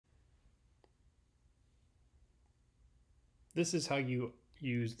this is how you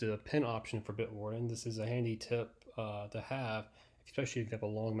use the pin option for Bitwarden. This is a handy tip to have, especially if you have a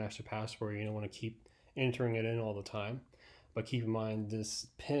long master password. You don't want to keep entering it in all the time. But keep in mind, this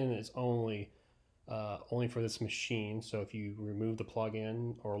pin is only for this machine. So if you remove the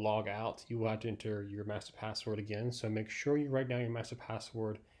plugin or log out, you will have to enter your master password again. So make sure you write down your master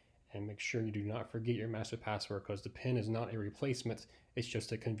password and make sure you do not forget your master password, because the pin is not a replacement. It's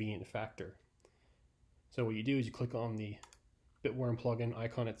just a convenient factor. So what you do is you click on the Bitwarden plugin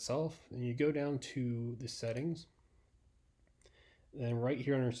icon itself, and you go down to the settings. Then right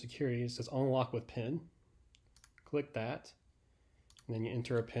here under security, it says unlock with pin. Click that, and then you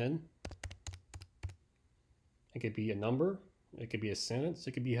enter a pin. It could be a number, it could be a sentence,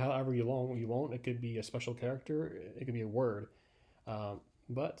 it could be however long you want. It could be a special character, it could be a word.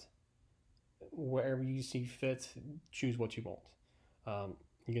 But wherever you see fit, choose what you want.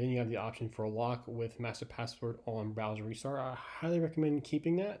 Then you have the option for a lock with master password on browser restart. I highly recommend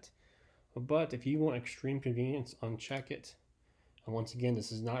keeping that. But if you want extreme convenience, uncheck it. And once again,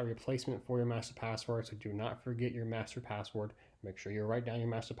 this is not a replacement for your master password, so do not forget your master password. Make sure you write down your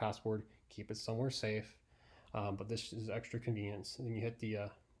master password, keep it somewhere safe. But this is extra convenience. And then you hit the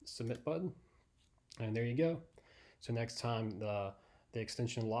submit button, and there you go. So next time the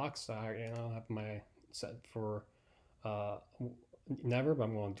extension locks, I have my set for never, but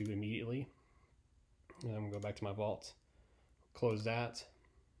I'm going to do immediately. And I'm going to go back to my vault, close that.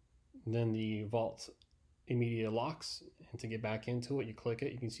 And then the vault immediately locks, and to get back into it, you click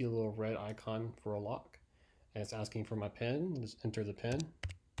it. You can see a little red icon for a lock, and it's asking for my PIN. Just enter the PIN,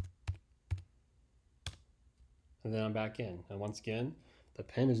 and then I'm back in. And once again, the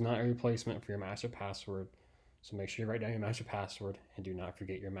PIN is not a replacement for your master password, so make sure you write down your master password and do not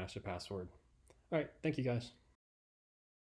forget your master password. All right, thank you guys.